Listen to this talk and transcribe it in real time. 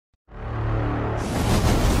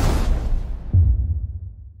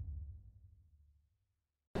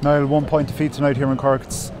Niall, 1 point defeat tonight here in Cork.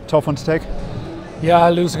 It's a tough one to take. Yeah,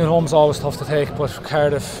 losing at home is always tough to take, but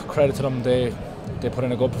Cardiff, credit to them, they put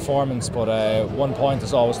in a good performance, but 1 point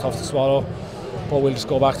is always tough to swallow. But we'll just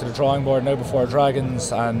go back to the drawing board now before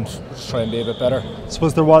Dragons and just try and be a bit better. I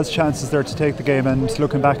suppose there was chances there to take the game, and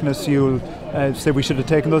looking back on it, you'll say we should have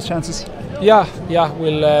taken those chances? Yeah,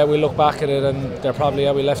 we'll look back at it, and they're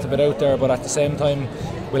probably, we left a bit out there, but at the same time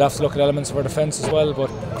we'll have to look at elements of our defence as well. But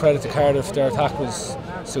credit to Cardiff, their attack was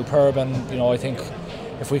superb, and I think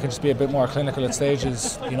if we can just be a bit more clinical at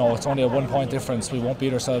stages, it's only a 1 point difference. We won't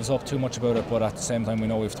beat ourselves up too much about it, but at the same time we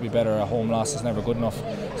know we have to be better. A home loss is never good enough,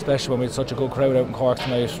 especially when we had such a good crowd out in Cork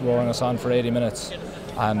tonight roaring us on for 80 minutes.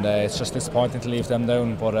 And it's just disappointing to leave them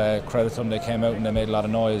down, but credit to them, they came out and they made a lot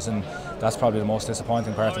of noise, and that's probably the most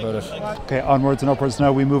disappointing part about it. Okay, onwards and upwards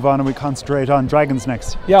now. We move on and we concentrate on Dragons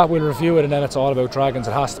next. Yeah, we'll review it, and then it's all about Dragons.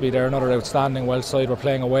 It has to be. They're another outstanding Welsh side. We're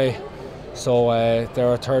playing away, so they're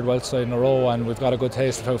our third Welsh side in a row, and we've got a good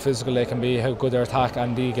taste of how physical they can be, how good their attack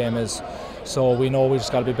and D game is. So we know we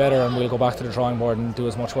just got to be better, and we'll go back to the drawing board and do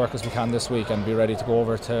as much work as we can this week and be ready to go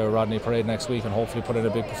over to Rodney Parade next week and hopefully put in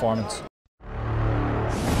a big performance.